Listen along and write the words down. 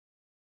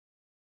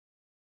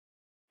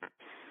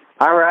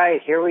All right,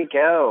 here we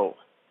go.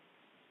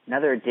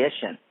 Another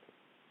edition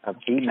of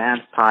the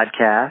Mavs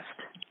Podcast.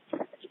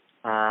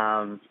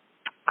 I'm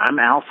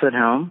Alf at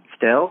home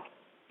still.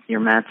 You're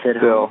Matt's at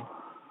home.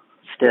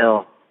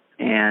 Still.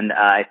 And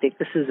I think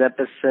this is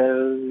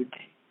episode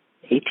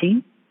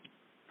 18?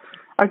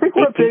 I think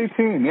we're up to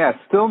 18, yeah.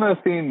 Still no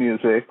theme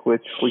music,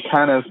 which we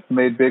kind of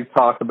made big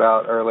talk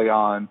about early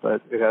on,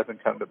 but it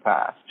hasn't come to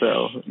pass.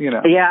 So,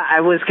 Yeah,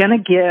 I was gonna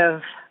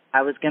give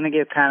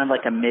kind of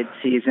like a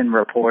mid-season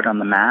report on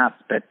the Mavs,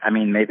 but I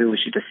mean, maybe we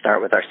should just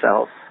start with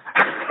ourselves,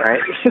 right?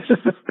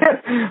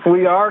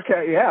 We are,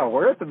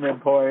 we're at the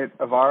midpoint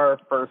of our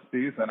first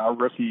season, our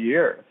rookie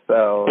year.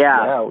 So, we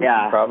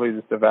should probably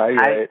just evaluate.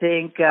 I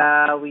think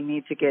we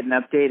need to get an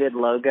updated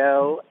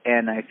logo,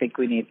 and I think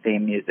we need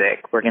theme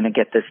music. We're going to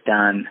get this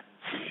done.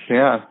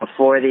 Yeah.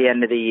 Before the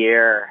end of the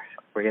year,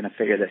 we're going to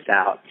figure this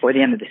out. Before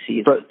the end of the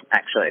season,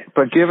 actually.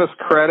 But give us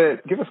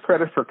credit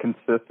for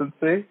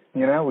consistency.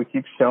 We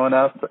keep showing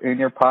up in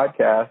your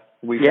podcast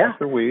week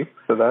after week,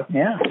 so that's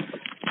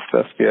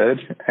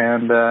good.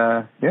 And,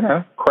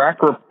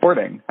 crack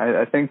reporting.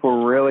 I think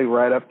we're really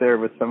right up there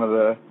with some of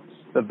the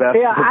best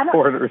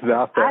reporters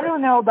out there. I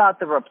don't know about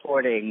the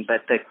reporting,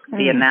 but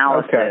the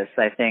analysis,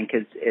 I think,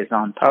 is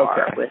on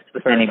par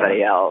with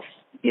anybody else.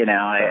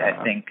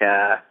 I think...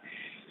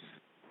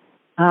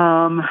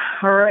 all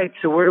right,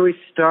 so where do we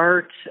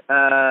start?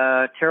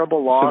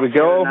 Terrible loss. Should we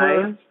go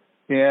over?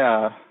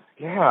 Yeah.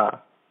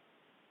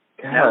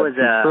 That was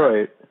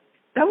Detroit.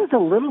 That was a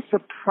little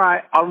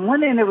surprise. On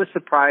one end, it was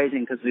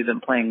surprising because we've been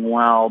playing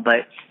well,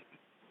 but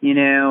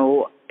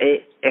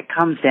it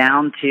comes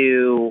down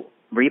to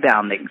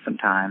rebounding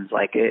sometimes.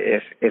 Like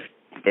if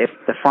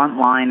the front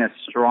line is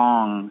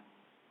strong,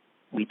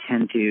 we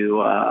tend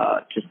to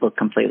just look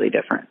completely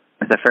different.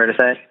 Is that fair to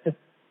say?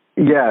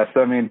 Yes,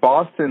 I mean,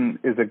 Boston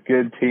is a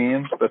good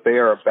team, but they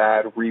are a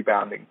bad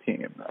rebounding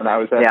team. And I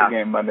was at the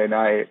game Monday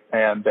night,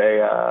 and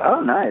they...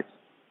 oh, nice.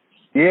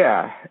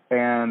 Yeah,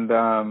 and,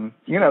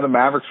 the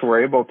Mavericks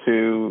were able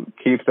to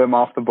keep them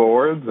off the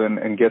boards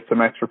and get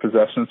some extra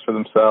possessions for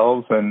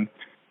themselves. And,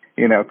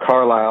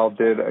 Carlisle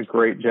did a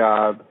great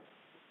job,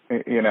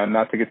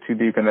 not to get too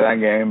deep into that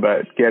game,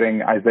 but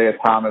getting Isaiah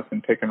Thomas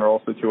in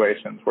pick-and-roll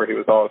situations where he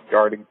was always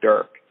guarding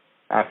Dirk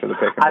after the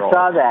pick-and-roll. I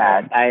saw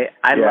that.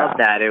 I love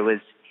that.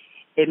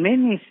 It made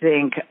me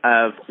think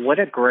of what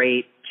a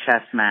great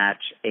chess match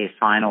a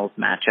finals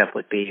matchup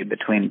would be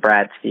between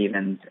Brad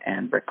Stevens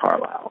and Rick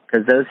Carlisle,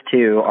 because those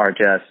two are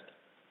just,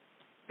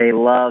 they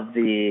love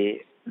the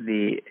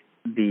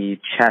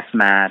chess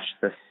match,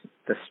 the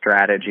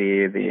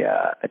strategy, the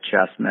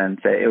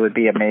adjustments. It would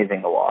be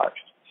amazing to watch.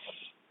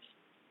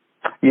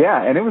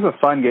 Yeah, and it was a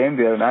fun game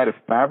the other night. If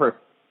Mavericks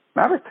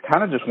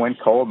kind of just went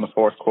cold in the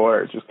fourth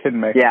quarter, just couldn't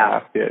make a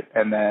basket,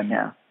 and then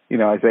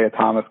Isaiah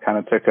Thomas kind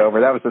of took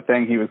over. That was the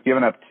thing. He was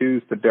giving up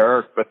twos to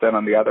Dirk, but then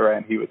on the other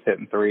end, he was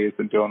hitting threes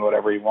and doing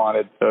whatever he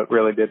wanted. So it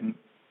really didn't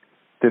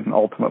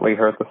ultimately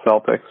hurt the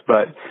Celtics.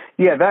 But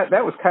yeah,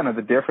 that was kind of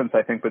the difference,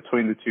 I think,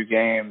 between the two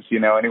games.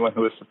 Anyone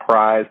who was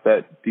surprised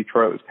that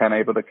Detroit was kind of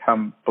able to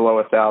come blow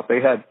us out,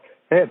 they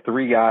had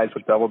three guys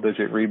with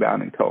double-digit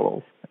rebounding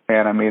totals,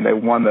 and I mean they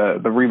won the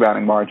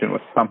rebounding margin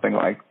was something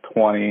like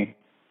 20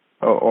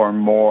 or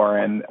more.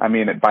 And I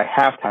mean, by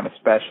halftime,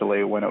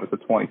 especially when it was a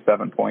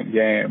 27-point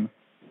game,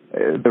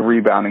 the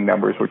rebounding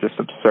numbers were just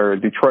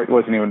absurd. Detroit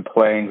wasn't even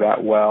playing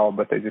that well,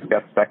 but they just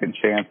got second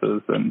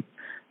chances, and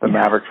the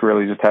Mavericks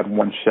really just had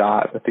one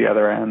shot at the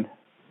other end.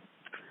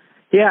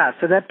 Yeah,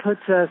 so that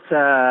puts us,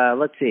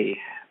 let's see,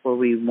 were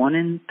we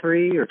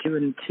 1-3 or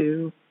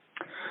 2-2?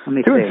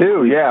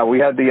 2-2, yeah. We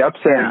had the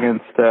upset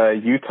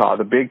against Utah,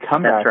 the big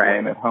comeback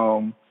game at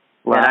home.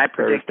 I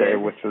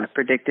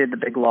predicted the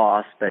big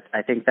loss, but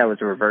I think that was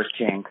a reverse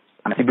jinx.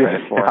 I'm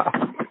credit for it.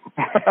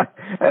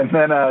 And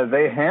then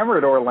they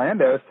hammered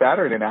Orlando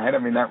Saturday night. I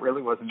mean, that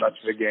really wasn't much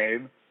of a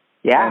game.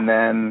 Yeah. And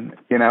then,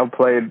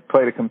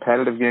 played a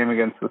competitive game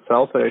against the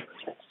Celtics,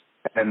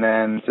 and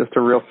then just a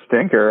real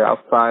stinker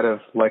outside of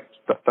like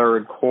the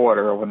third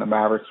quarter when the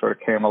Mavericks sort of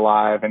came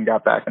alive and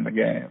got back in the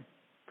game.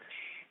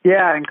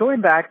 Yeah, and going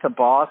back to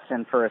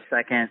Boston for a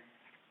second,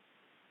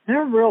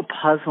 they're a real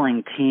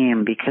puzzling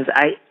team because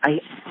I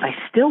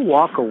still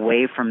walk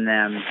away from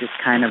them just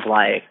kind of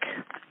like,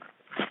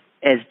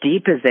 as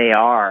deep as they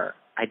are,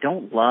 I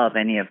don't love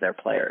any of their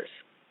players,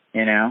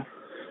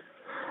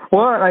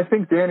 Well, and I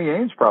think Danny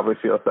Ainge probably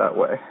feels that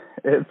way.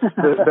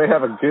 They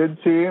have a good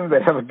team,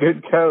 they have a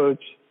good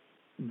coach,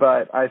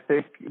 but I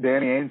think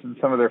Danny Ainge and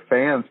some of their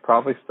fans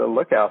probably still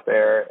look out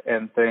there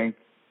and think,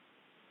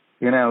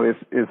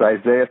 is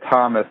Isaiah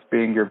Thomas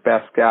being your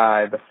best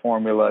guy the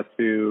formula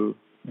to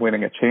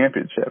winning a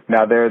championship?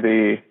 Now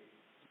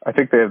I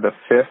think they have the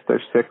 5th or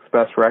 6th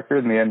best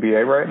record in the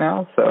NBA right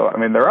now. So, I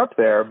mean, they're up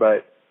there,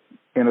 but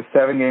in a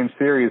 7-game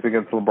series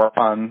against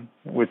LeBron,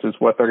 which is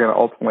what they're going to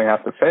ultimately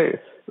have to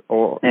face,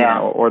 or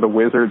the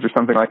Wizards or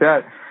something like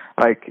that,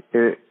 are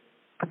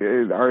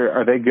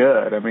they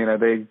good? I mean, are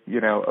they,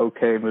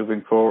 okay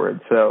moving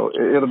forward? So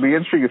it'll be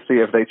interesting to see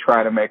if they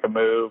try to make a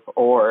move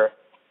or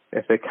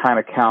if they kind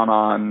of count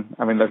on,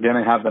 I mean, they're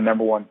going to have the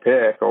number one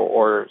pick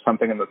or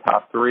something in the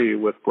top three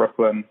with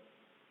Brooklyn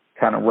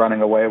kind of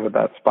running away with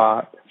that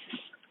spot.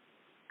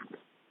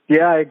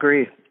 Yeah, I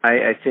agree.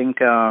 I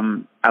think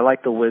I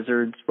like the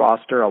Wizards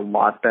roster a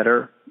lot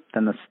better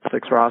than the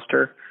Celtics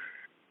roster.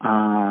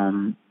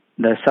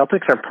 The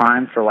Celtics are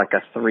primed for like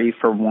a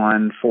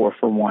 3-for-1,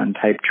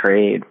 4-for-1 type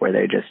trade where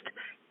they just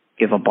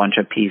give a bunch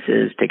of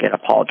pieces to get a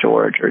Paul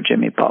George or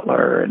Jimmy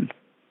Butler. And,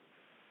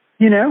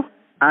 you know,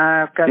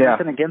 I've got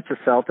nothing against the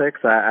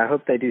Celtics. I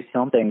hope they do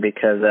something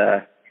because,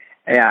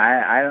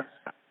 I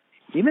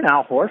even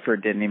Al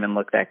Horford didn't even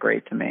look that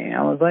great to me.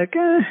 I was like,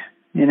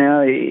 you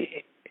know,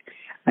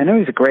 I know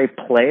he's a great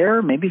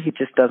player. Maybe he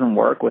just doesn't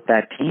work with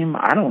that team.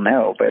 I don't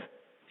know, but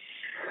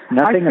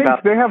nothing about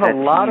I think they have a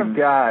lot team. of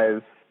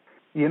guys.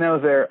 You know,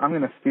 I'm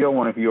going to steal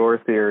one of your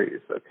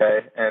theories,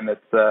 okay? And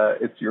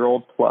it's your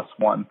old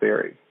 +1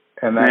 theory.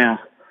 And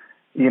that's,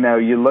 you know,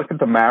 you look at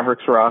the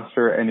Mavericks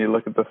roster and you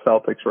look at the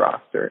Celtics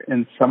roster,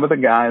 and some of the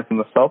guys in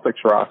the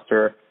Celtics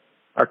roster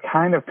are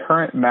kind of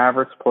current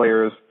Mavericks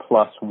players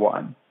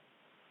 +1.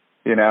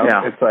 You know,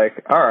 it's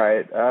like, all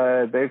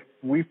right,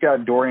 we've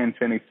got Dorian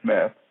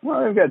Finney-Smith.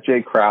 Well, they've got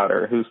Jay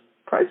Crowder, who's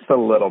probably just a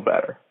little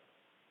better.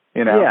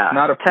 You know,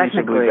 not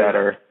appreciably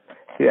better.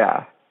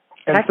 Yeah.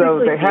 And so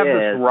they have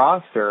this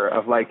roster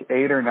of like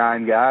 8 or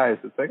 9 guys.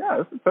 It's like,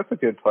 that's a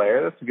good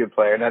player. That's a good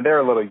player. Now, they're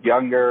a little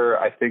younger.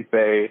 I think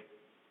they,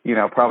 you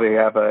know, probably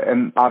have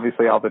and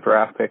obviously all the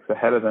draft picks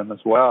ahead of them as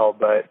well.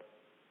 But,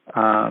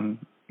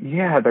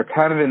 they're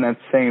kind of in that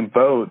same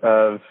boat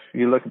of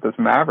you look at this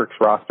Mavericks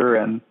roster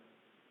and,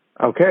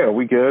 okay, are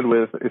we good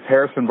is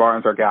Harrison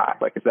Barnes our guy?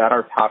 Like, is that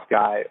our top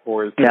guy,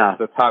 or is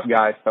the top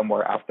guy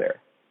somewhere out there?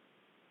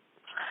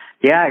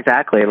 Yeah,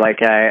 exactly. Like,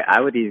 I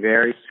would be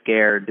very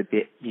scared to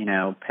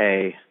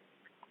pay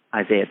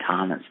Isaiah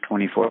Thomas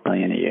 $24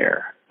 million a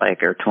year,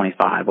 like, or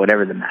 25,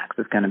 whatever the max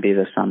is going to be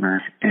this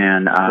summer.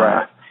 And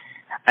I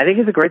think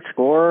he's a great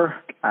scorer.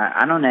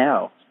 I don't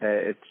know.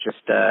 It's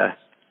just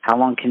how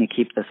long can you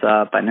keep this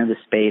up? I know the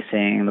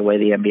spacing, the way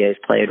the NBA is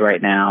played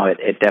right now,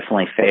 it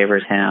definitely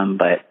favors him,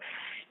 but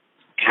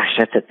gosh,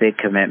 that's a big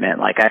commitment.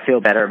 Like, I feel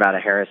better about a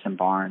Harrison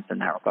Barnes in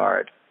that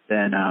regard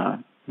than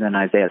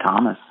Isaiah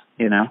Thomas,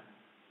 you know?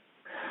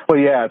 Well,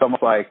 yeah, it's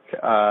almost like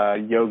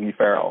Yogi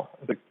Ferrell.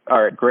 It's like,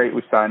 all right, great,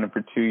 we signed him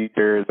for 2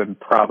 years, and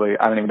probably,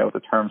 I don't even know what the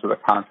terms of the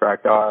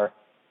contract are,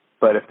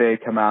 but if they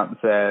had come out and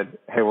said,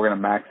 hey, we're going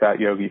to max out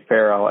Yogi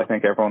Ferrell, I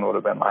think everyone would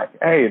have been like,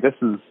 hey, this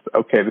is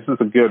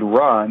a good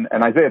run.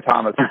 And Isaiah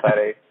Thomas has had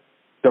a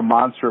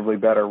demonstrably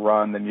better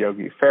run than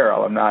Yogi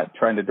Ferrell. I'm not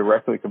trying to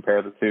directly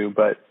compare the two,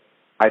 but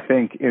I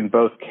think in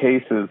both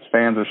cases,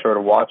 fans are sort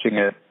of watching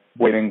it,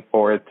 waiting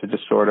for it to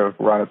just sort of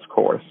run its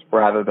course,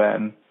 rather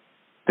than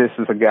this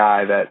is a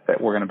guy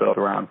that we're going to build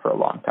around for a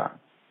long time.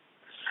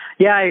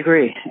 Yeah, I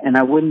agree. And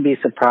I wouldn't be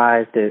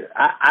surprised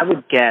I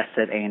would guess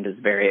that Ainge is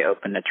very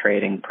open to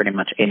trading pretty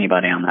much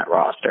anybody on that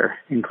roster,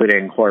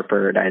 including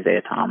Horford,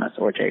 Isaiah Thomas,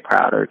 or Jay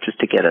Crowder, just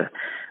to get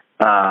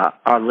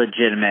a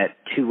legitimate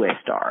two-way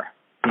star,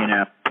 you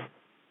know?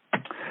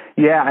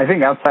 Yeah, I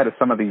think outside of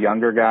some of the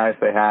younger guys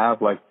they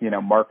have, like, you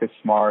know, Marcus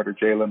Smart or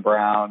Jaylen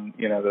Brown,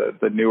 you know,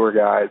 the newer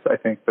guys, I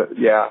think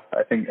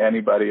I think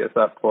anybody is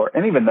up for,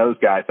 and even those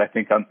guys, I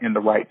think, in the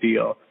right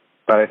deal.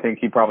 But I think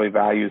he probably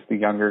values the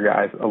younger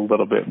guys a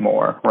little bit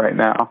more right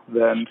now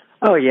than.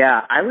 Oh, yeah.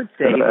 I would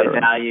say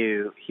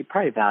he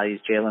probably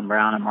values Jaylen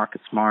Brown and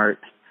Marcus Smart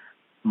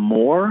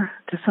more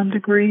to some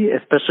degree,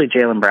 especially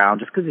Jaylen Brown,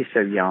 just because he's so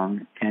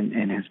young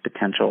and his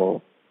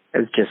potential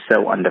is just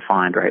so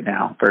undefined right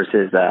now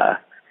versus,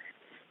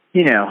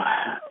 you know,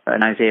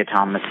 an Isaiah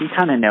Thomas. You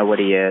kind of know what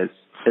he is,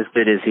 as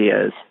good as he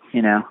is,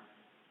 you know?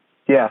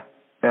 Yeah.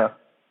 All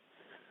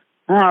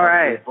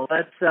right. Well,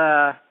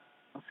 let's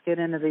get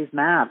into these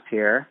maps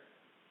here.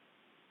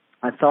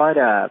 I thought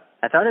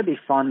it'd be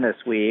fun this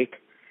week.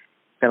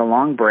 We've got a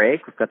long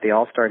break. We've got the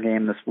All-Star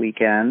game this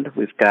weekend.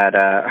 We've got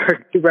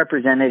our two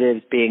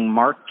representatives being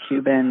Mark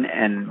Cuban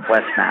and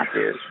Wes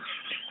Matthews.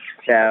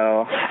 So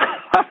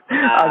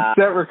I'm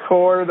set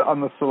record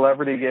on the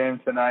celebrity game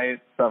tonight,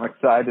 so I'm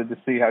excited to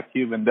see how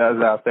Cuban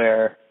does out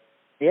there.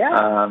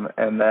 Yeah.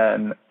 And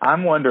then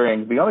I'm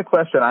wondering, the only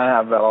question I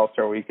have about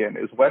All-Star Weekend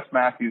is Wes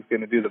Matthews going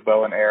to do the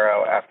bow and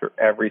arrow after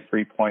every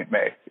three-point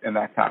make in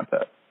that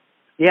contest?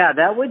 Yeah,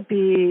 that would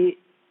be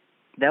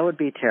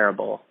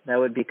terrible. That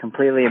would be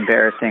completely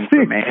embarrassing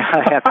for me.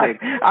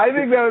 I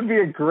think that would be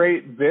a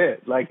great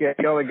bit. Like,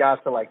 he only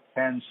got to like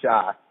 10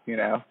 shots, you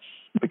know,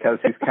 because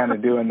he's kind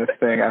of doing this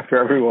thing after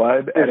every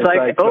one. It's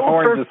like 0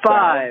 for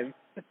 5.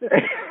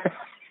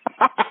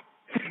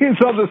 He's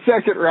on the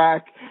second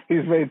rack.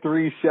 He's made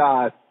 3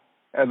 shots,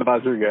 and the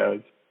buzzer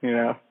goes, you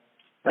know.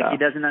 Like, he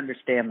doesn't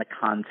understand the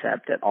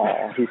concept at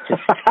all. He's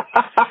just...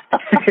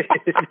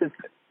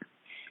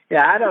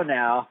 Yeah, I don't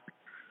know.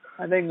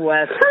 I think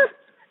Wes...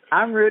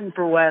 I'm rooting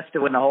for Wes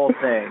to win the whole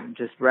thing.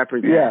 Just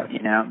represent,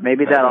 you know.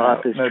 Maybe that'll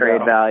up his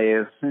trade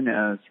value. Who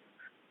knows?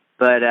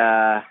 But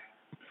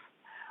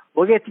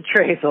we'll get to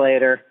trades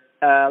later.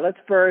 Let's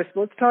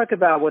talk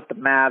about what the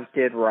Mavs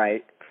did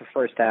right for the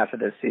first half of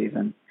this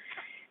season.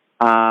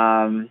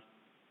 I'm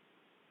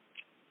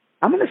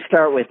going to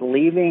start with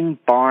leaving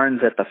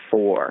Barnes at the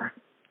 4.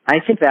 I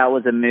think that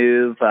was a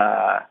move.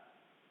 Dirk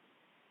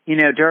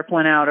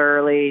went out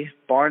early.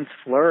 Barnes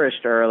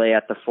flourished early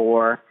at the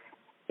 4.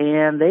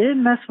 And they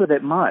didn't mess with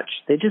it much.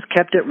 They just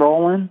kept it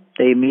rolling.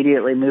 They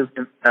immediately moved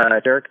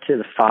Dirk to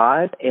the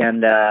 5.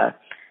 And I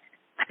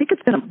think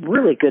it's been a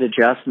really good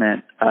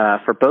adjustment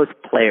for both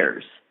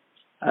players.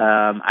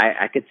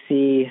 I could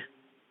see,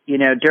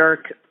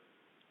 Dirk,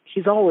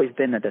 he's always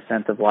been a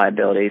defensive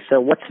liability. So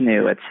what's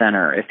new at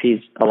center if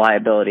he's a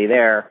liability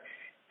there?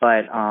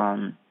 But,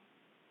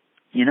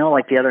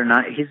 like the other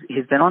night,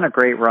 he's been on a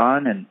great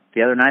run. And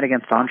the other night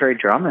against Andre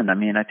Drummond, I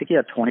think he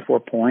had 24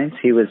 points.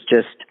 He was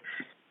just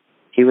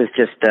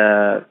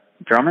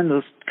Drummond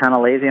was kind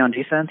of lazy on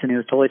defense, and he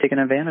was totally taking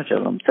advantage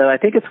of them. So I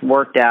think it's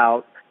worked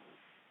out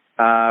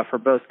for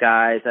both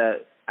guys.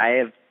 I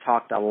have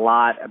talked a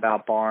lot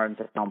about Barnes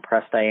and how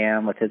impressed I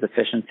am with his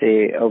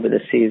efficiency over the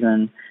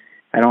season.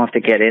 I don't have to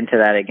get into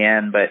that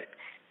again, but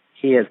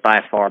he has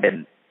by far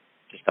been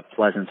just a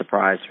pleasant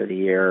surprise for the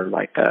year.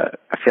 I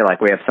feel like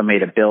we have somebody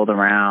to build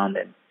around,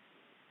 and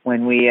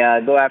when we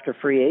go after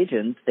free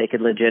agents, they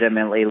could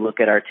legitimately look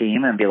at our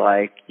team and be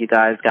like, you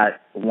guys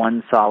got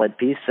one solid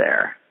piece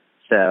there.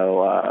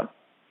 So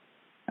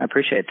I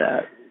appreciate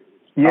that.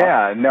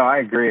 Yeah, no, I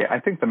agree. I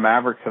think the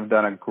Mavericks have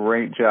done a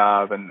great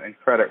job, and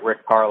credit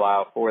Rick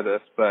Carlisle for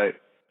this. But,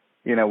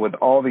 with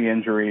all the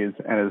injuries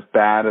and as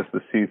bad as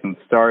the season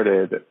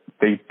started,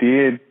 they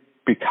did,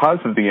 because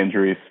of the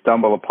injuries,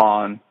 stumble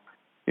upon,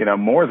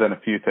 more than a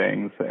few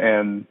things.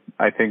 And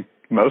I think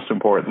most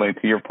importantly,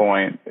 to your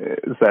point,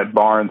 is that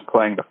Barnes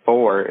playing the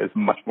 4 is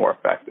much more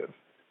effective.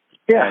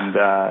 Yeah. And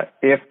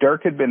if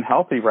Dirk had been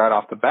healthy right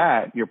off the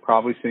bat, you're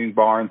probably seeing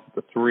Barnes at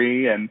the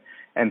 3, and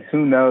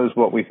who knows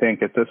what we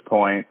think at this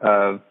point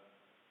of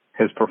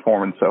his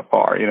performance so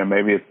far.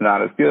 Maybe it's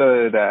not as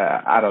good.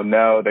 I don't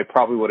know. They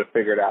probably would have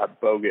figured out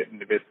Bogut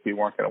and Nowitzki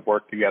weren't going to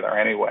work together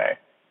anyway.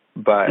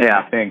 But yeah.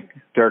 I think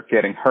Dirk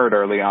getting hurt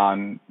early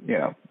on,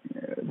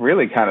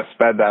 really kind of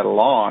sped that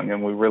along,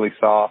 and we really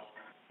saw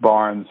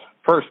Barnes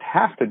first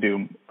have to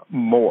do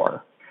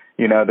more.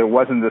 There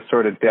wasn't this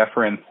sort of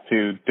deference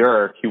to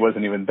Dirk. He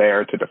wasn't even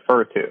there to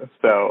defer to.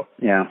 So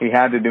yeah, he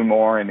had to do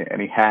more,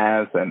 and he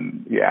has.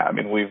 And yeah,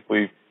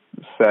 we've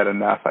said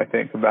enough, I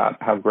think, about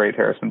how great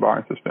Harrison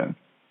Barnes has been.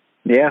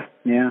 Yeah,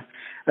 yeah.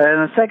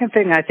 And the second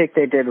thing I think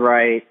they did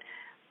right,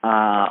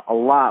 a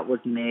lot was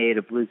made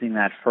of losing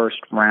that first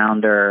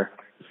rounder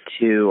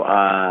to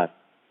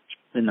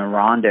in the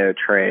Rondo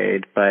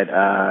trade, but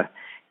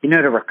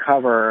to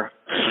recover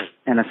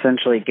and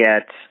essentially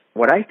get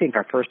what I think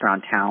are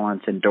first-round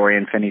talents in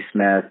Dorian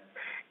Finney-Smith,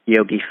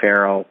 Yogi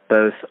Ferrell,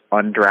 both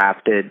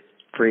undrafted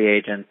free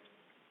agents.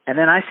 And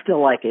then I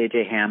still like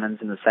A.J.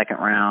 Hammonds in the second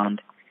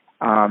round.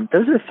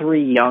 Those are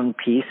 3 young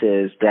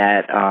pieces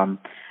that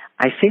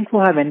I think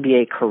will have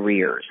NBA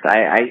careers.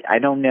 I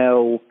don't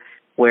know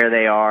where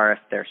they are, if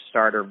they're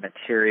starter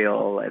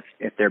material,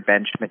 if they're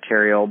bench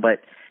material,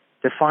 but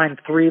to find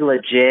 3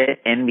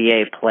 legit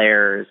NBA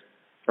players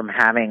from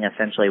having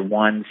essentially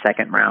 1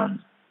 second-round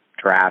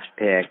draft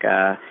pick.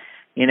 A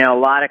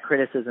lot of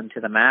criticism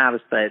to the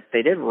Mavs, but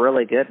they did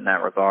really good in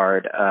that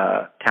regard,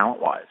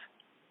 talent-wise.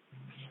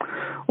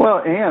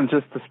 Well, and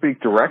just to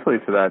speak directly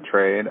to that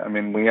trade,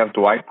 we have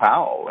Dwight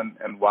Powell,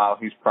 and while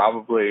he's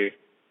probably,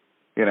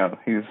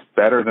 he's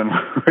better than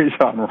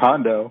Rajon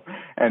Rondo,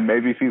 and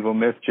maybe people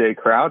miss Jay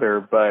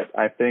Crowder, but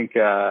I think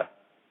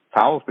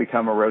Powell's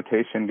become a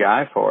rotation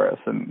guy for us,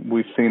 and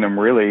we've seen him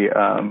really,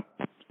 come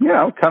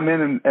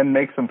in and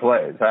make some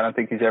plays. I don't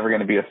think he's ever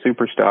going to be a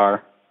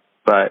superstar,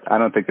 but I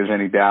don't think there's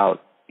any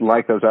doubt,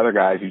 like those other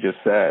guys you just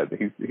said,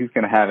 he's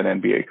going to have an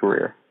NBA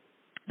career.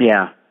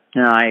 Yeah,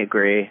 no, I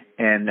agree.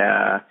 And,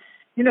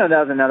 that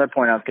was another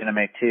point I was going to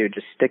make too,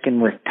 just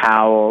sticking with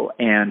Powell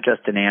and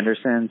Justin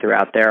Anderson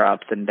throughout their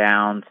ups and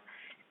downs.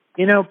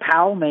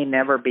 Powell may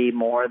never be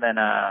more than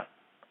an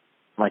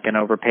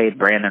overpaid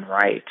Brandon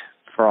Wright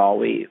for all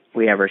we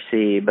ever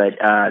see, but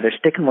they're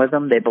sticking with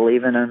him. They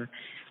believe in him.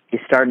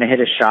 He's starting to hit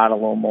his shot a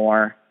little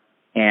more.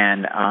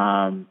 And,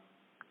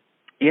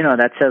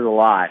 that says a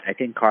lot. I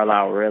think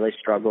Carlisle really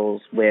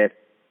struggles with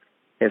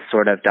his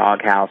sort of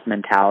doghouse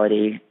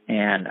mentality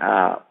and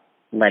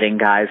letting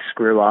guys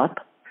screw up.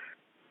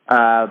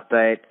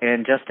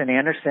 And Justin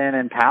Anderson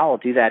and Powell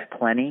do that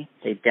plenty.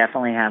 They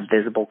definitely have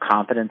visible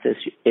confidence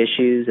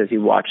issues as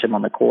you watch them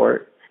on the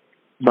court.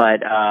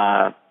 But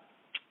I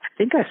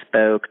think I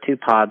spoke 2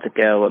 pods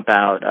ago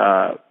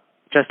about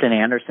Justin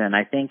Anderson.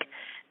 I think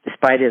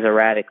despite his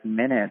erratic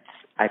minutes,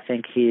 I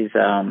think his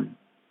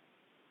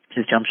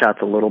jump shot's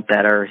a little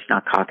better. He's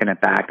not cocking it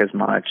back as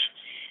much.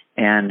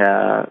 And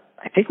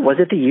I think, was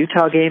it the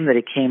Utah game that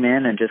he came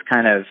in and just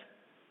kind of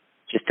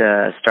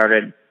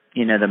started,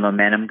 the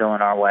momentum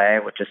going our way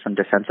with just some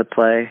defensive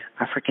play?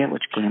 I forget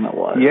which game it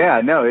was.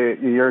 Yeah, no,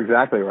 you're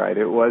exactly right.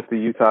 It was the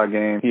Utah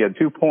game. He had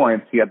 2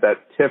 points. He had that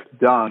tipped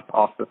dunk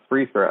off the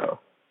free throw.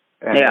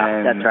 And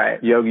that's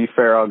right. Yogi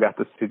Ferrell got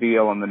the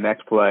steal on the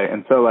next play.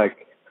 And so,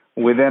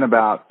 within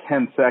about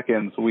 10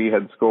 seconds, we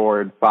had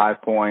scored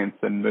 5 points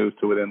and moved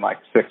to within like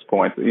 6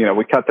 points. You know,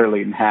 we cut their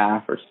lead in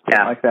half or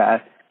something like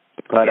that.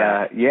 But,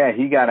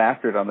 he got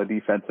after it on the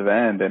defensive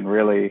end, and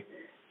really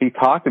he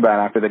talked about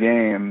after the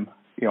game,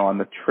 you know, on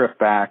the trip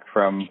back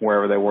from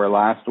wherever they were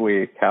last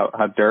week, how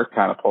Dirk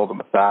kind of pulled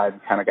him aside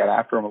and kind of got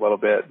after him a little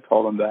bit and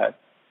told him that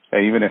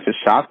even if his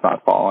shot's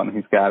not falling,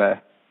 he's got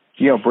to,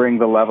 you know, bring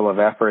the level of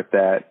effort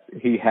that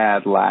he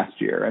had last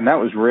year. And that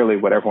was really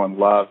what everyone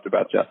loved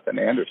about Justin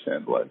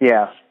Anderson was,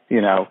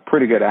 you know,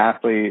 pretty good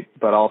athlete,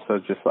 but also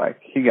just like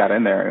he got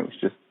in there and it was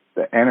just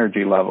the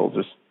energy level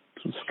just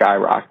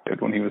skyrocketed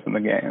when he was in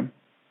the game.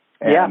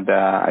 And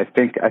I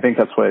think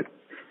that's what,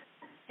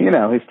 you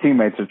know, his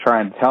teammates are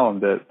trying to tell him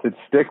to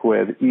stick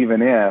with,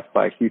 even if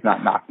like he's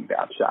not knocking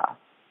down shots.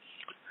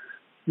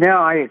 No,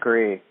 I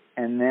agree.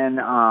 And then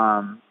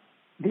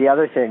the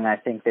other thing I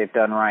think they've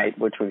done right,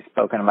 which we've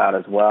spoken about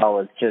as well,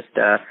 is just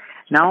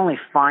not only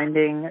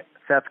finding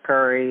Seth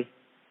Curry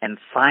and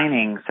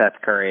signing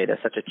Seth Curry at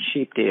such a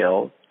cheap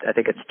deal. I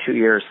think it's 2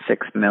 years,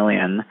 $6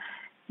 million.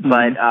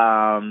 But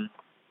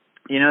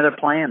you know, they're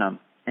playing him,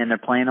 and they're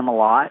playing him a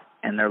lot,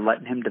 and they're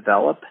letting him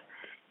develop,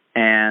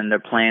 and they're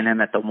playing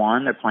him at the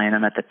 1, they're playing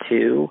him at the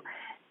 2,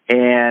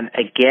 and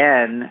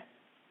again,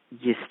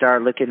 you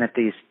start looking at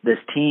this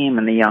team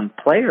and the young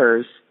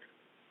players.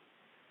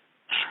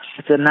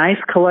 It's a nice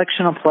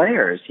collection of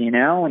players, you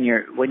know, when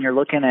you're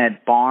looking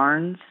at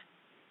Barnes,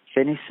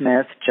 Finney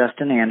Smith,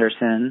 Justin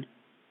Anderson,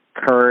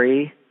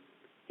 Curry,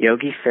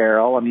 Yogi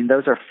Ferrell. I mean,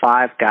 those are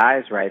 5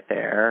 guys right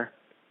there.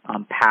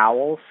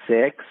 Powell,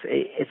 6.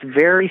 It's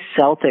very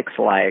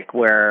Celtics-like,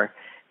 where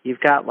you've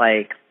got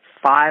like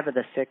 5 of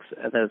the 6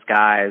 of those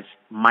guys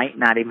might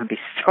not even be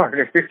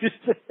starters,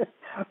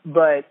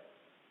 but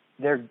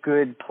they're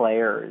good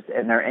players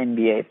and they're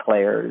NBA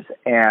players.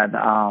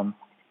 And,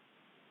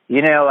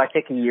 you know, I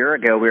think a year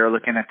ago we were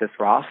looking at this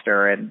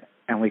roster and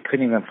we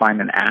couldn't even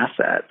find an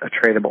asset, a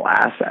tradable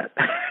asset,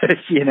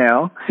 you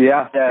know?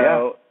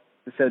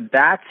 So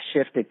that's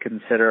shifted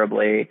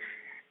considerably.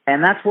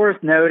 And that's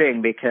worth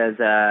noting because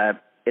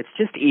it's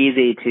just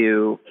easy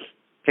to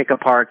pick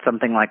apart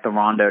something like the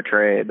Rondo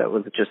trade that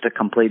was just a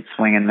complete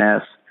swing and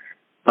miss.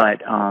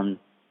 But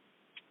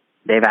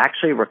they've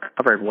actually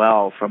recovered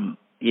well from,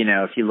 you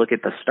know, if you look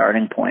at the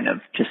starting point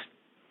of just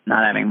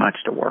not having much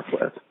to work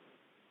with.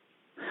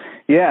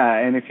 Yeah,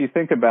 and if you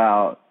think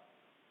about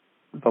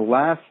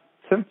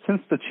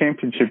since the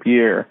championship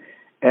year,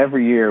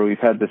 every year we've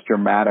had this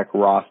dramatic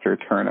roster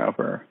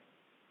turnover.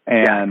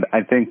 And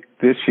I think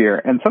this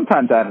year, and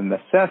sometimes out of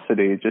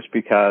necessity, just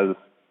because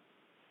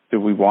do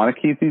we want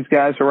to keep these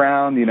guys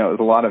around? You know, it was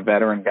a lot of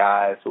veteran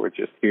guys who were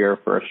just here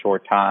for a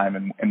short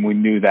time, and we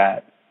knew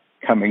that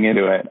coming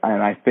into it.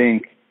 And I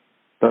think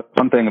the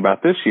one thing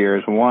about this year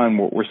is, one,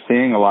 we're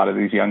seeing a lot of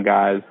these young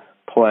guys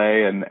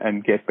play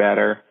and get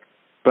better.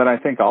 But I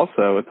think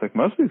also it's like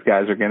most of these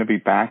guys are going to be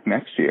back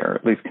next year,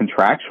 at least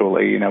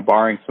contractually, you know,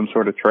 barring some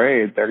sort of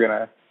trade, they're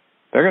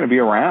going to be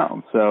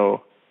around.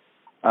 So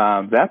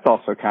that's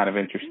also kind of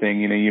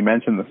interesting. You know, you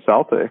mentioned the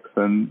Celtics,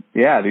 and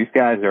these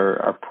guys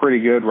are pretty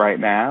good right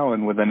now.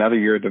 And with another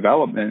year of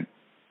development,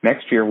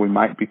 next year we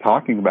might be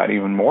talking about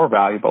even more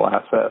valuable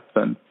assets.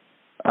 And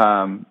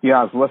I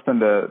was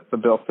listening to the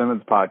Bill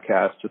Simmons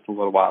podcast just a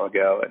little while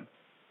ago,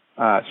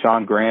 and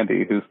Sean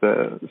Grandy, who's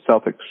the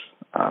Celtics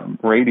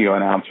radio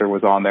announcer,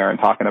 was on there and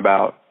talking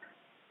about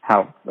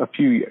how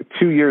 2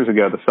 years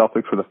ago the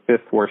Celtics were the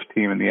 5th worst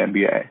team in the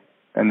NBA,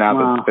 and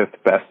now they're the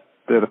 5th best.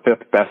 They're the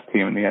 5th best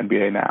team in the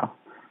NBA now.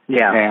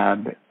 Yeah,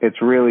 and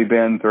it's really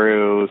been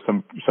through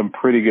some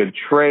pretty good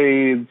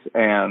trades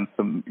and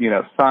some, you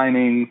know,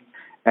 signings,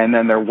 and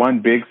then their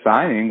one big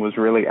signing was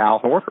really Al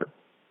Horford.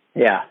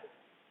 Yeah.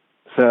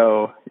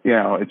 So, you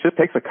know, it just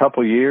takes a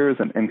couple years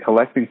and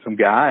collecting some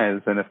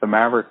guys. And if the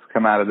Mavericks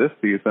come out of this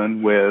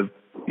season with,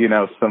 you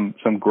know,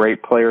 some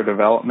great player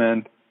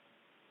development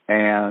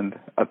and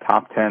a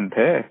top 10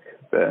 pick,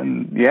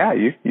 then,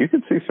 you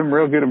could see some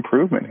real good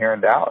improvement here in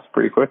Dallas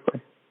pretty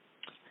quickly.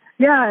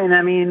 Yeah, and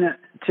I mean,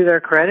 to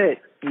their credit,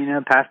 you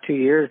know, past 2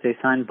 years, they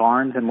signed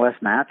Barnes and Wes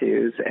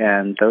Matthews,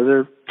 and those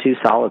are 2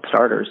 solid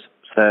starters.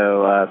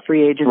 So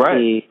free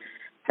agency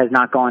has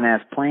not gone as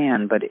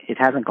planned, but it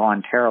hasn't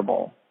gone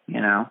terrible, you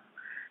know.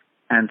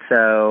 And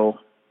so,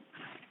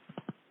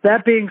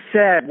 that being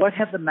said, what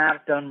have the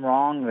Mavs done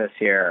wrong this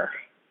year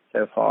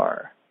so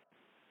far?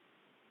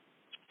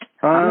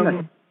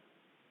 Go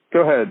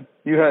ahead.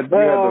 You had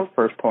the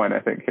first point, I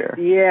think, here.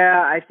 Yeah,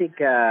 I think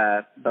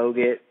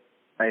Bogut,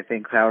 I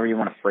think however you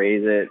want to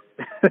phrase it,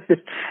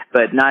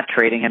 but not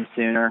trading him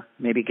sooner,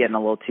 maybe getting a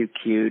little too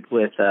cute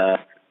with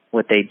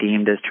what they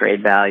deemed as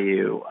trade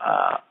value,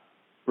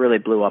 really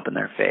blew up in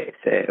their face.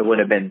 It would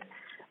have been,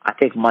 I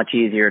think, much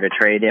easier to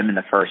trade him in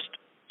the first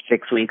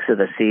 6 weeks of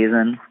the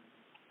season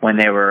when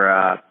they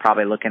were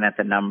probably looking at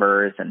the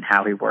numbers and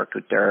how he worked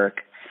with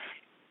Dirk.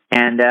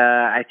 And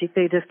I think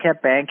they just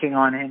kept banking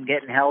on him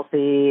getting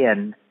healthy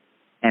and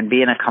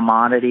being a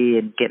commodity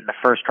and getting the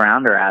first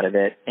rounder out of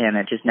it, and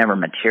it just never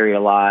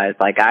materialized.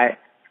 Like I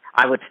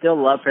would still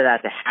love for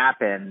that to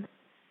happen.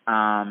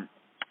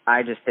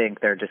 I just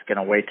think they're just going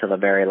to wait till the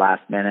very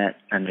last minute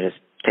and just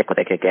take what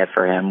they could get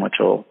for him, which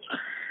will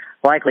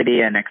likely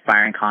be an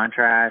expiring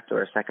contract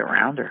or a second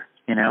rounder,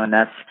 and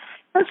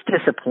that's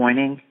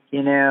disappointing.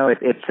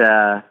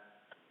 It's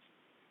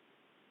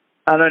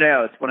I don't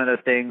know. It's one of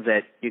those things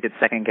that you could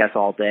second guess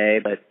all day,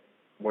 but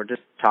we're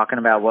just talking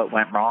about what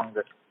went wrong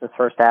this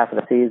first half of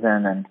the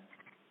season, and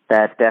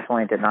that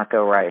definitely did not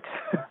go right.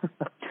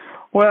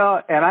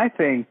 Well, and I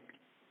think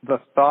the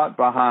thought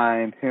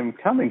behind him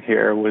coming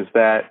here was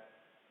that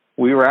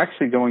we were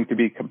actually going to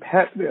be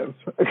competitive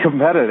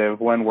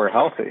when we're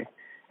healthy.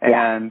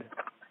 Yeah. And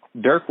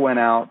Dirk went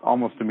out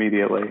almost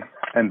immediately,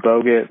 and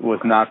Bogut was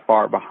not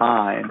far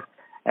behind.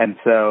 And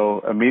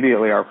so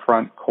immediately our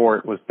front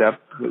court was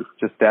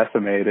just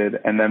decimated.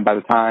 And then by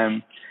the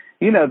time,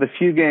 the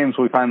few games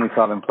we finally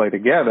saw them play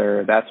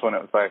together, that's when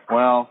it was like,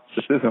 well,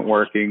 this isn't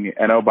working.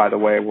 And oh, by the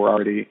way, we're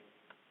already,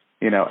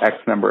 X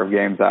number of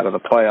games out of the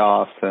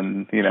playoffs,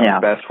 and,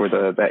 best were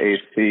the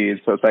 8th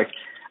seed. So it's like,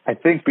 I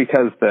think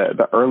because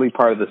the early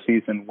part of the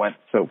season went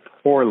so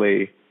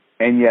poorly,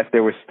 and yet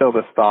there was still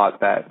this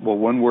thought that, well,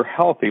 when we're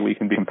healthy, we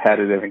can be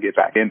competitive and get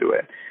back into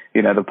it.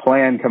 The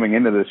plan coming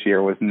into this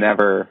year was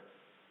never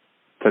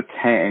to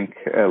tank,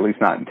 at least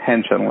not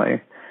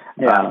intentionally.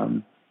 Yeah.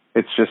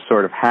 It's just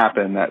sort of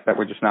happened that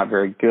we're just not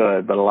very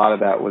good, but a lot of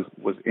that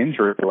was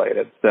injury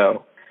related.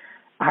 So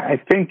I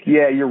think,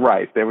 yeah, you're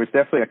right. There was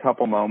definitely a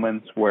couple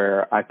moments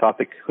where I thought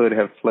they could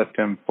have flipped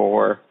him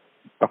for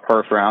a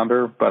first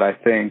rounder, but I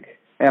think,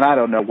 and I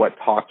don't know what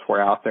talks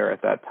were out there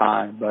at that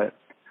time, but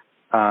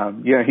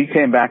he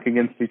came back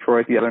against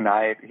Detroit the other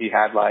night. He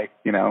had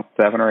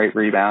 7 or 8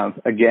 rebounds.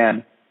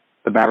 Again,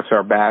 the Mavericks are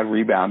a bad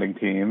rebounding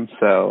team,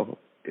 so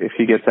if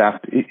he gets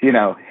after,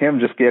 him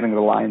just getting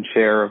the lion's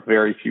share of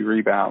very few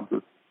rebounds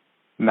is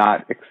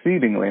not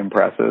exceedingly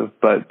impressive,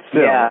 but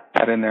still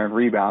got in there and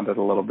rebounded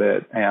a little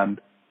bit. And,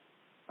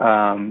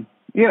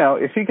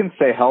 if he can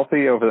stay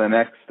healthy over the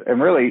next,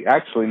 and really,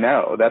 actually,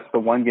 no, that's the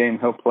one game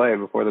he'll play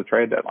before the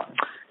trade deadline.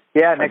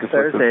 Yeah, next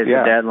Thursday is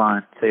the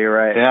deadline, so you're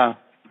right. Yeah.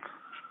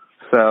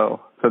 So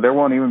there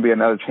won't even be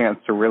another chance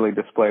to really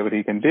display what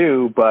he can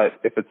do, but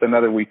if it's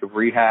another week of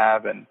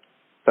rehab and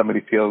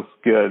somebody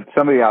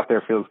out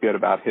there feels good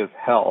about his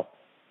health,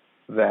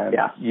 then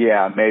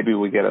maybe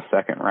we get a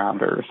second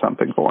rounder or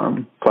something for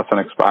him, plus an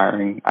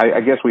expiring. I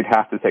guess we'd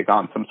have to take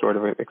on some sort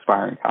of an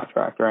expiring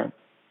contract, right?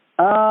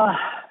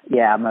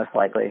 Yeah, most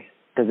likely,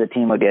 because the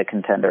team would be a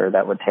contender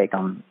that would take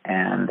him,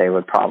 and they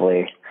would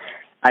probably.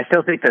 I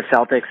still think the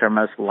Celtics are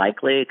most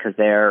likely because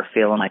they're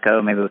feeling like,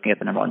 oh, maybe we can get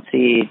the number 1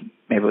 seed,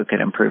 maybe we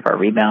could improve our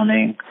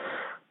rebounding.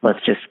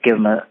 Let's just give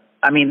them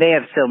they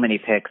have so many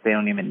picks, they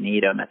don't even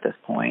need them at this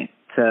point.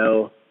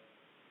 So,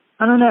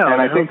 I don't know.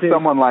 And I think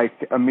someone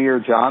like Amir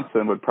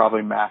Johnson would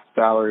probably match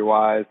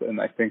salary-wise,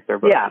 and I think they're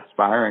both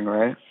expiring,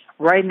 right?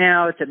 Right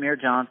now, it's Amir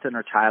Johnson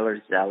or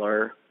Tyler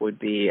Zeller would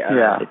be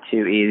the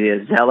two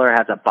easiest. Zeller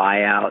has a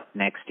buyout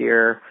next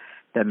year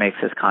that makes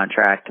his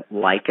contract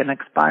like an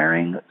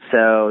expiring.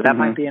 So that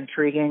might be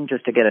intriguing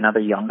just to get another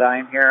young guy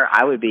in here.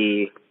 I would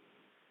be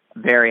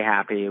very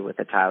happy with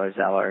the Tyler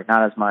Zeller,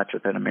 not as much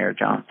with an Amir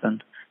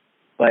Johnson.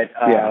 But,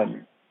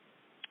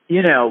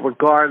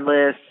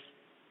 regardless,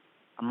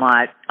 I'm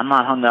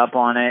not hung up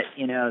on it,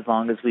 as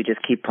long as we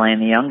just keep playing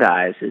the young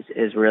guys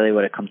is really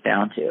what it comes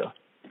down to.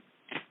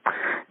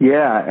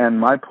 Yeah, and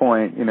my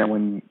point,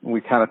 when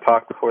we kind of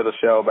talked before the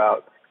show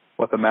about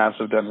what the Mavs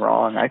have done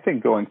wrong, I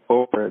think going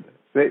forward,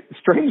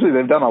 strangely,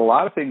 they've done a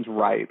lot of things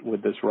right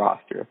with this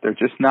roster. They're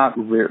just not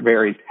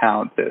very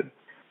talented.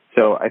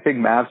 So I think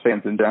Mavs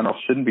fans in general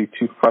shouldn't be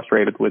too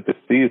frustrated with this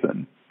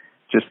season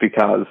just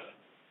because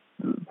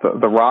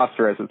the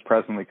roster as it's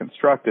presently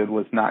constructed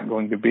was not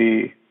going to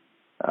be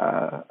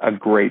a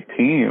great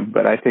team.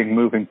 But I think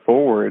moving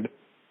forward,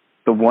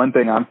 the one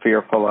thing I'm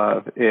fearful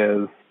of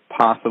is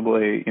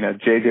possibly,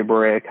 J.J.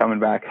 Barea coming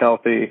back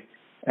healthy,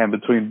 and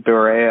between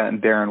Barea and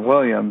Darren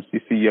Williams,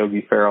 you see Yogi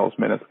Ferrell's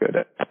minutes go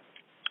down.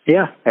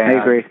 Yeah, and I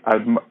agree.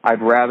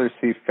 I'd rather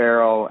see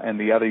Ferrell and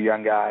the other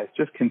young guys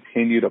just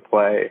continue to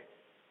play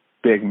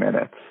big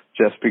minutes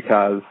just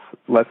because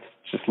let's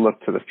just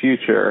look to the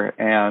future.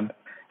 And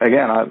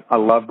again, I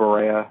love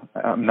Barea.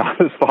 I'm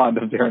not as fond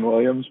of Darren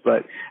Williams,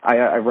 but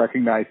I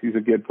recognize he's a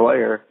good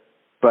player.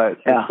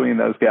 But between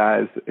those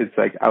guys, it's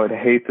like I would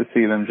hate to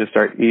see them just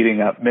start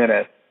eating up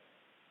minutes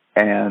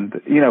and,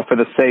 for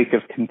the sake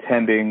of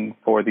contending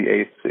for the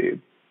 8th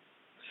seed.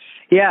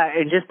 Yeah,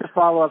 and just to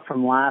follow up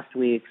from last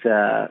week's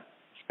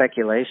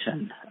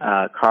speculation,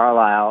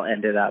 Carlisle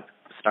ended up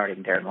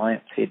starting Darren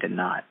Williams. He did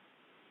not.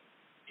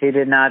 He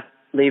did not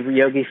leave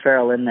Yogi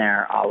Ferrell in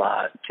there a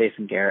la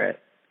Jason Garrett.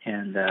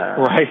 And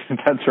right,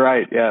 that's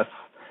right, yes.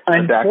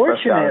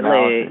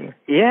 Unfortunately,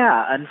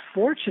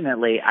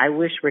 I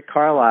wish Rick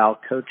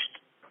Carlisle coached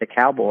the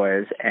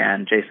Cowboys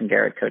and Jason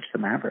Garrett coached the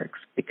Mavericks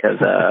because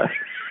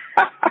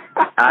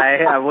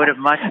I would have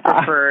much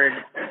preferred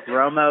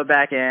Romo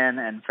back in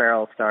and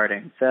Ferrell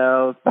starting.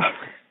 So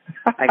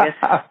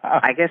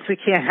I guess we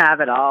can't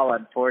have it all,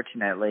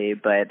 unfortunately,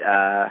 but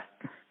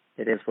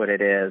it is what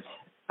it is.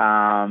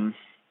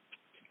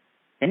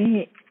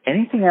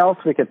 anything else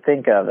we could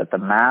think of that the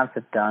Mavs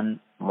have done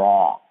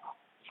wrong,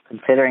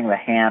 considering the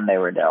hand they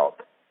were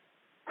dealt?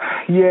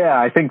 Yeah,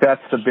 I think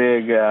that's the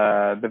big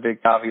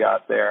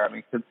caveat there. I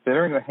mean,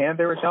 considering the hand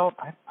they were dealt,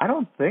 I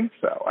don't think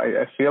so.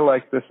 I feel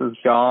like this has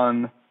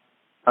gone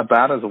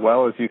about as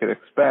well as you could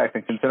expect,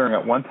 and considering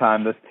at one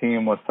time this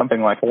team was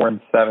something like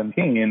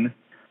 4-17,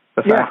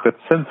 the fact that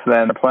since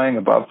then they're playing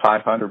above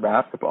 500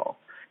 basketball.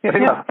 Think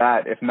about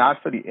that. If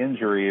not for the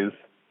injuries,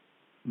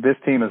 this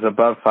team is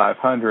above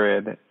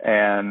 500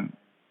 and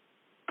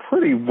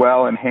pretty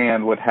well in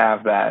hand would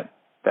have that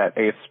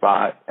 8th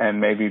spot and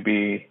maybe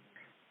be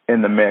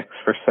in the mix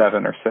for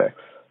 7 or 6.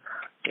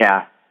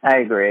 Yeah, I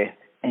agree.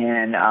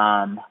 And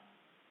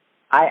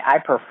I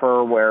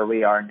prefer where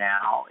we are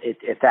now.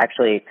 It's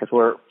actually because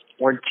we're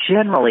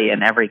generally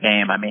in every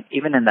game. I mean,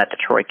 even in that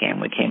Detroit game,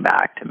 we came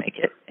back to make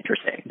it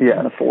interesting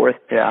in the 4th.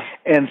 Yeah.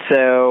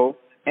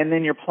 And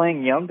then you're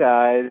playing young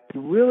guys.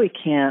 You really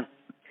can't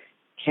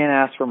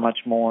ask for much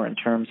more in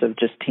terms of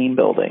just team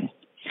building.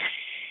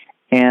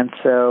 And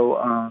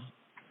so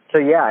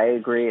yeah, I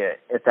agree.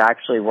 It's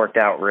actually worked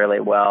out really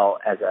well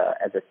as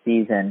a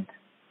season,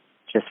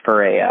 just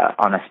for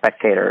on the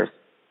spectator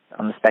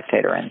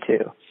end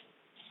too.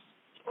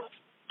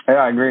 Yeah,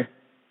 I agree.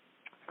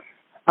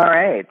 All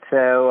right,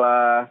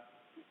 so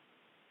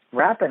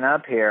wrapping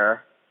up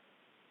here,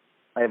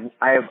 I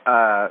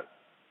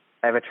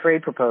have a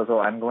trade proposal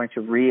I'm going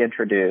to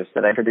reintroduce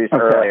that I introduced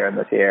earlier in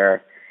this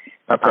year.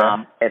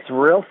 Okay. It's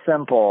real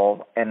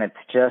simple, and it's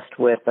just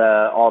with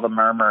all the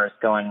murmurs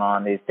going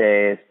on these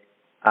days.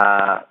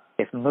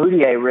 If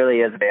Mudiay really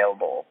is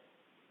available,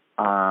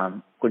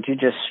 would you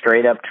just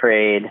straight up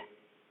trade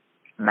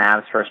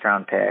Mavs first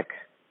round pick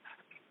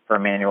for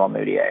Emmanuel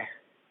Mudiay?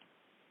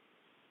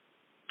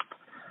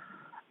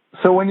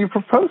 So when you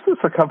proposed this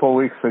a couple of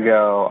weeks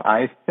ago,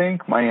 I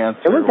think my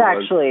answer was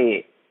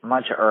actually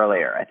much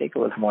earlier. I think it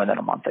was more than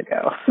a month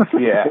ago.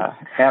 Yeah,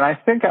 and I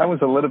think I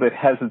was a little bit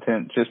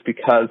hesitant just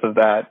because of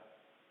that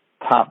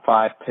top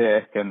 5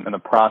 pick and the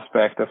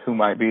prospect of who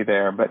might be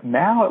there. But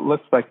now it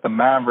looks like the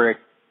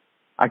Mavericks,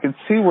 I can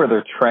see where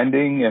they're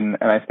trending, and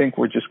I think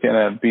we're just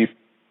going to be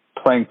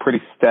playing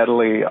pretty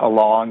steadily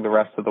along the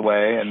rest of the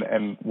way,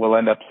 and we'll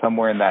end up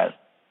somewhere in that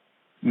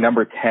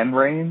number 10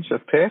 range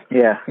of picks.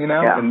 Yeah.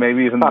 And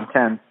maybe even top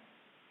 10.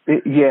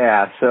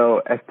 Yeah,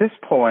 so at this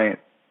point,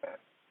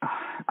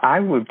 I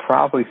would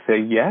probably say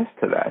yes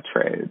to that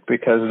trade,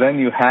 because then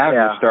you have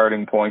your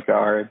starting point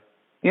guard.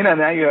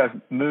 Now you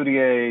have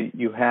Mudiay,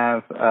 you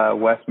have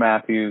Wes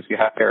Matthews, you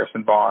have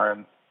Harrison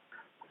Barnes.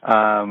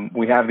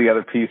 We have the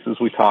other pieces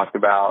we talked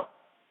about.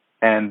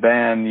 And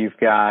then you've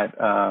got,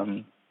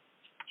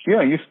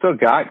 you've still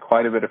got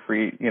quite a bit of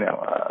free,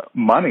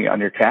 money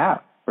on your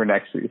cap for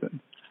next season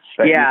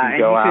that you can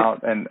go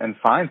out and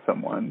find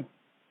someone.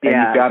 And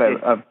you've got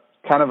a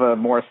kind of a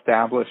more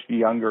established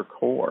younger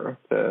core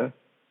to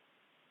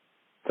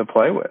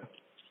play with.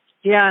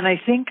 Yeah, and I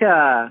think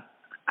I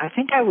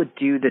would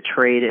do the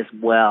trade as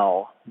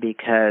well,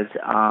 because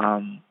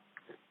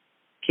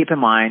keep in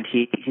mind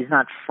he's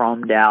not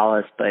from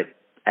Dallas, but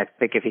I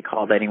think if he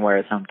called anywhere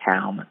his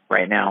hometown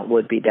right now, it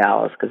would be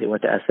Dallas, because he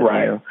went to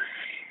SMU.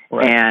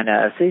 Right. And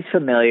so he's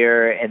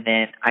familiar. And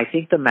then I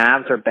think the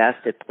Mavs are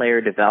best at player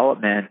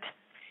development,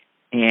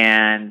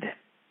 and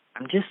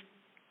I'm just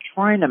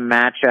trying to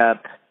match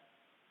up,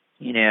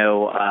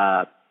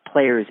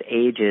 players'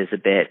 ages a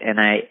bit. And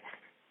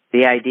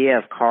the idea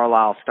of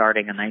Carlisle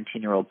starting a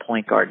 19-year-old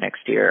point guard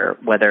next year,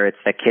 whether it's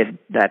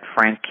that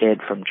Frank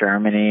kid from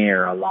Germany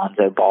or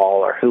Alonzo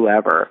Ball or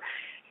whoever,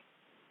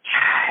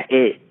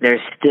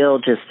 there's still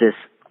just this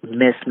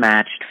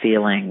mismatched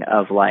feeling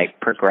of like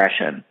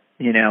progression,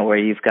 where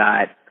you've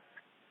got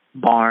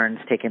Barnes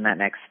taking that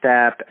next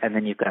step, and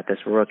then you've got this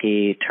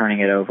rookie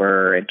turning it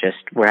over, and just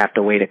we have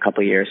to wait a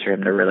couple years for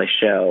him to really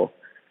show.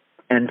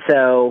 And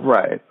so,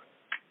 right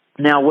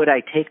now, would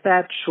I take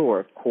that? Sure,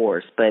 of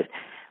course, but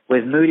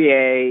with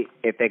Mudiay,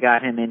 if they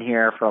got him in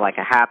here for like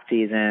a half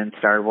season,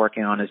 started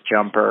working on his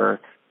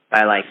jumper,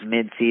 by like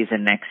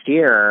mid-season next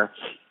year,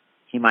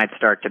 he might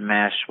start to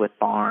mesh with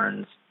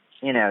Barnes,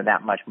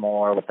 that much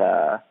more, with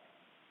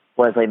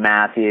Wesley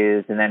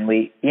Matthews. And then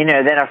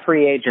then a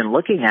free agent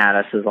looking at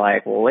us is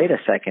like, well, wait a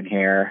second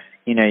here.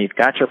 You've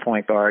got your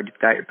point guard,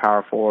 you've got your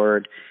power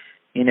forward,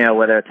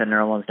 whether it's a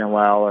Nerlens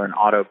Noel or an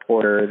Otto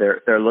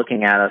Porter, they're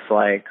looking at us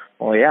like,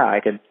 well, yeah, I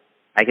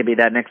could be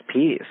that next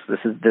piece.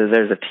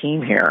 There's a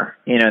team here.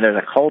 There's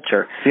a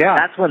culture. Yeah.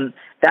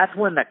 That's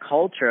when the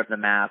culture of the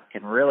Mavs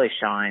can really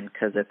shine,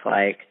 because it's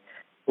like,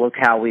 look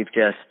how we've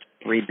just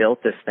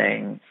rebuilt this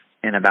thing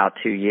in about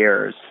 2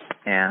 years,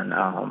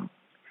 and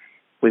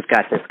we've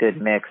got this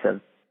good mix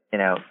of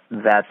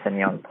vets and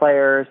young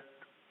players.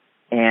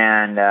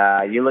 And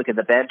you look at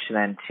the bench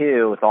then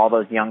too, with all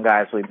those young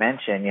guys we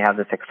mentioned. You have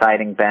this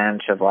exciting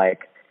bench of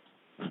like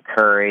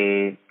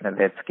Curry,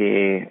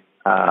 Nowitzki,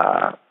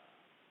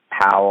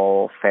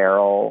 Powell,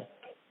 Farrell,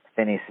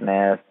 Finney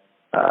Smith,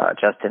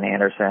 Justin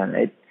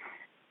Anderson.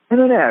 I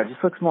don't know. It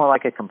just looks more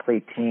like a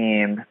complete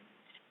team.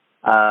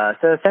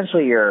 So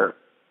essentially,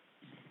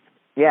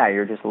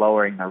 you're just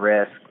lowering the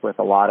risk with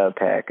a lotto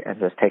pick and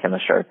just taking the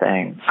sure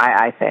thing.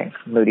 I think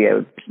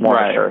Mudio more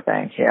a sure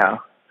thing. Yeah.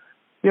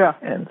 Yeah.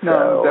 And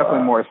no,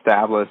 definitely more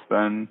established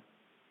than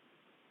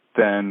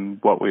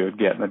what we would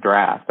get in the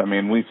draft. I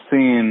mean, we've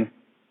seen,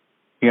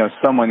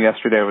 someone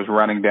yesterday was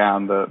running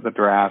down the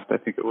draft. I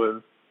think it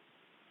was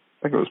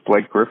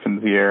Blake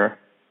Griffin's year,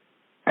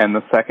 and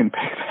the second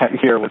pick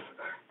that year was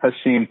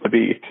Hashim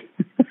Thabit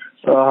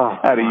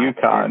out of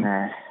UConn.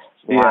 Goodness.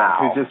 Yeah,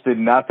 wow. who just did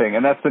nothing.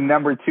 And that's the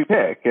number 2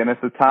 pick. And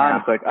at the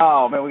time, it's like,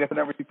 oh, man, we got the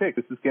number 2 pick.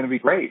 This is going to be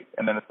great.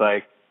 And then it's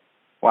like,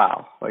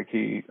 wow, like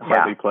he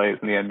hardly plays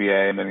in the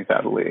NBA, and then he's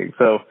out of the league.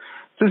 So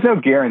there's no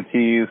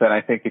guarantees. And I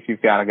think if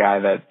you've got a guy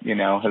that,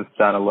 has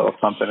done a little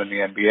something in the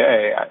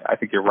NBA, I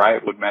think you're right,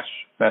 would mesh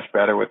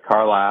better with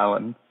Carlisle.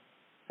 And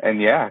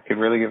could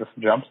really give us a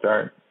jump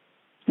start.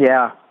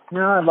 Yeah.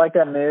 No, I'd like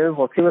that move.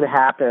 We'll see what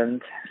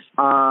happens.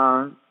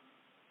 So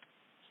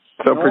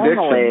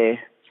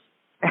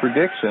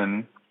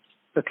prediction.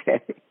 Okay.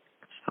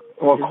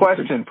 Well,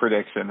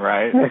 prediction,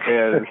 right? Is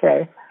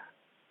okay.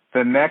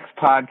 The next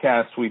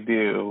podcast we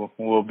do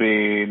will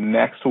be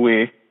next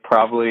week,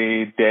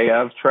 probably day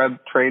of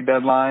trade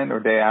deadline or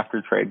day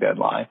after trade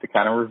deadline to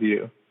kind of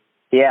review.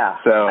 Yeah.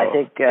 So I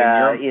think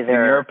in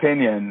your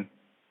opinion,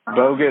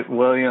 Bogut,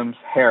 Williams,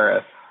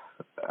 Harris,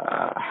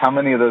 how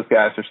many of those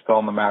guys are still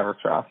on the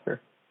Mavericks roster?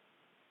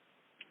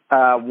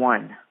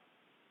 1.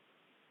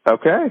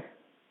 Okay.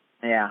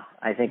 Yeah,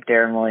 I think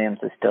Darren Williams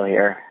is still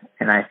here,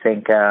 and I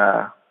think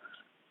I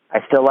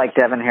still like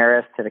Devin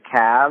Harris to the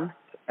Cavs,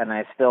 and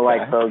I still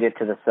like Bogut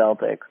to the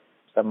Celtics.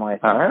 Some way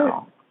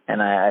somehow,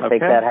 and I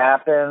think that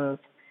happens.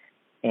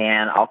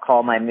 And I'll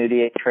call my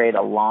Moutier trade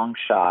a long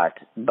shot,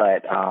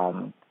 but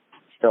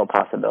still a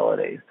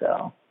possibility.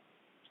 So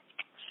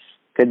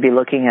could be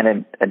looking at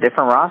a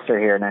different roster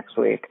here next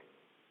week.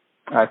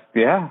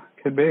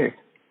 Could be.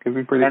 Could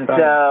be pretty exciting.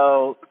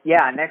 So,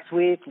 next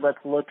week,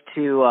 let's look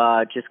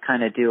to just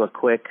kind of do a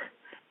quick,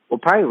 we'll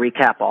probably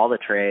recap all the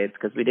trades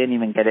because we didn't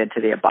even get into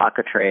the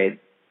Ibaka trade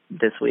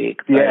this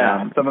week. But,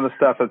 some of the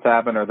stuff that's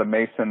happened are the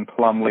Mason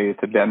Plumlee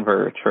to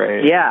Denver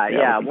trade.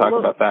 We'll talk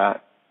about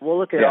that. We'll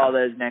look at all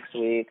those next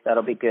week.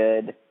 That'll be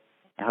good.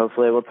 And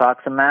hopefully we'll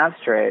talk some Mavs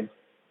trade.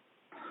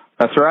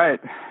 That's right.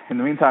 In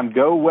the meantime,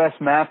 go Wes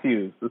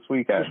Matthews this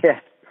weekend. Yeah,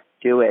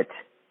 do it.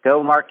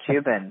 Go Mark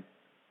Cuban.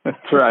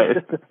 That's right.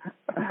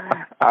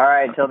 All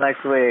right, till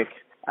next week.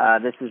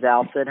 This is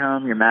Al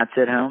Sidholm, your Matt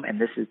Sidholm, and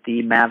this is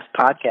the Mavs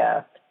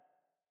Podcast.